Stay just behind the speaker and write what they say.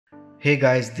Hey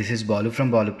guys, this is Balu from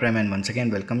Balu Prime and once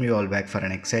again welcome you all back for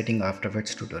an exciting After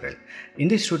Effects tutorial. In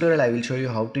this tutorial I will show you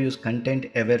how to use Content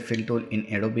Aware Fill tool in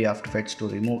Adobe After Effects to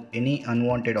remove any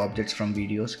unwanted objects from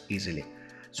videos easily.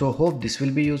 So hope this will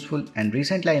be useful, and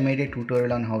recently I made a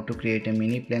tutorial on how to create a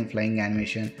mini plane flying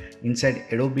animation inside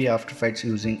Adobe After Effects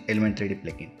using Element 3D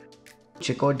plugin.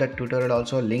 Check out that tutorial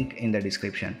also, link in the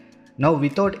description. Now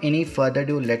without any further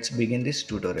ado, let's begin this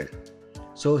tutorial.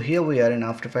 So here we are in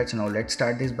After Effects. Now let's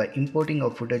start this by importing our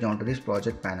footage onto this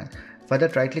project panel. For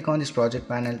that, right click on this project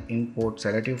panel, import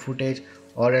selective footage,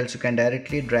 or else you can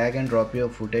directly drag and drop your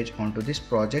footage onto this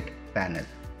project panel.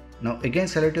 Now again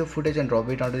select your footage and drop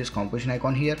it onto this composition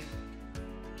icon here.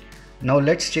 Now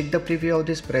let's check the preview of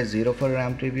this, press 0 for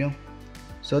RAM preview.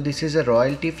 So this is a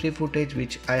royalty free footage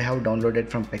which I have downloaded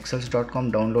from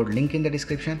pexels.com, download link in the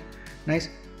description. Nice.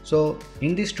 So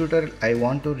in this tutorial I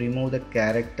want to remove the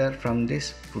character from this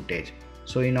footage.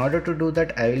 So in order to do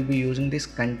that I will be using this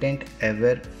Content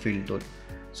Aware Fill tool.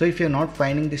 So if you're not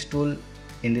finding this tool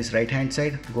in this right hand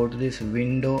side, go to this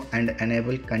window and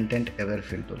enable Content Aware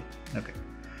Fill tool. Okay.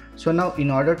 So now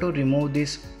in order to remove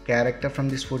this character from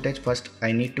this footage, first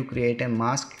I need to create a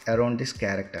mask around this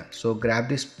character. So grab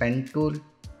this pen tool,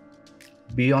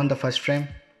 be on the first frame,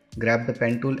 grab the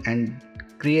pen tool and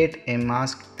create a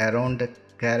mask around the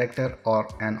character or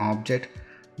an object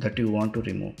that you want to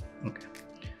remove. Okay,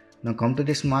 now come to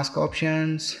this mask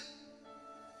options.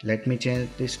 Let me change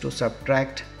this to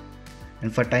subtract,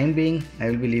 and for time being I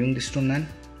will be leaving this to none.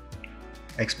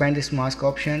 Expand this mask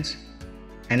options,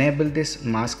 enable this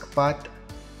mask path,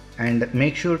 and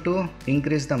make sure to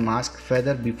increase the mask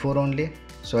feather before only.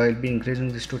 So I will be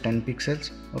increasing this to 10 pixels.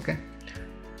 Okay,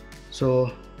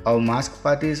 so our mask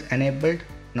path is enabled.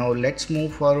 Now let's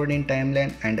move forward in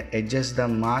timeline and adjust the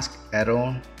mask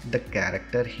around the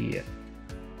character here.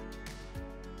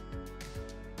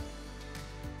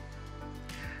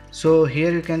 So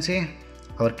here you can see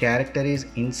our character is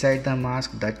inside the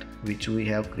mask that which we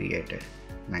have created.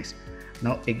 Nice.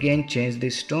 Now again change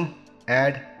this to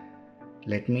add.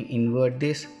 Let me invert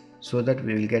this so that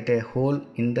we will get a hole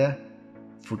in the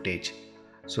footage.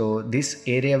 So this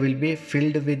area will be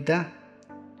filled with the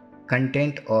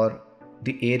content or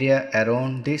the area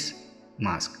around this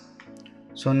mask.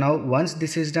 So now once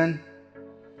this is done,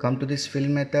 come to this fill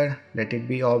method, let it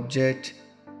be object,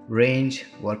 range,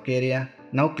 work area.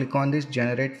 Now click on this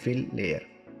generate fill layer.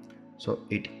 So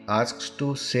it asks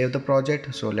to save the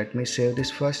project, so let me save this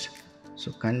first.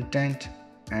 So content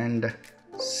and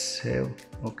save.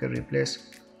 Okay,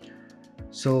 replace.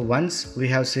 So once we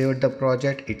have saved the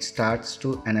project, it starts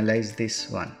to analyze this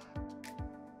one.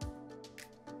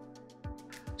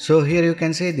 So here you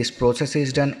can see this process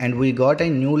is done and we got a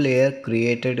new layer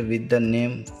created with the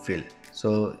name fill.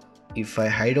 So if I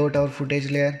hide out our footage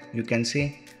layer, you can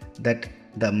see that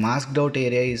the masked out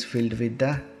area is filled with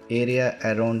the area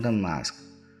around the mask.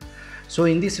 So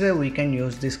in this way we can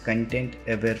use this Content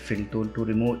Aware Fill tool to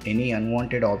remove any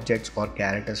unwanted objects or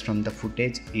characters from the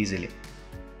footage easily.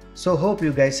 So hope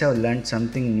you guys have learned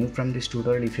something new from this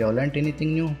tutorial. If you have learned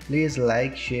anything new, please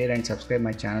like, share and subscribe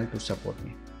my channel to support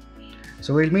me.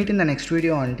 So we'll meet in the next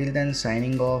video. Until then,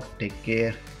 signing off. Take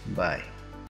care. Bye.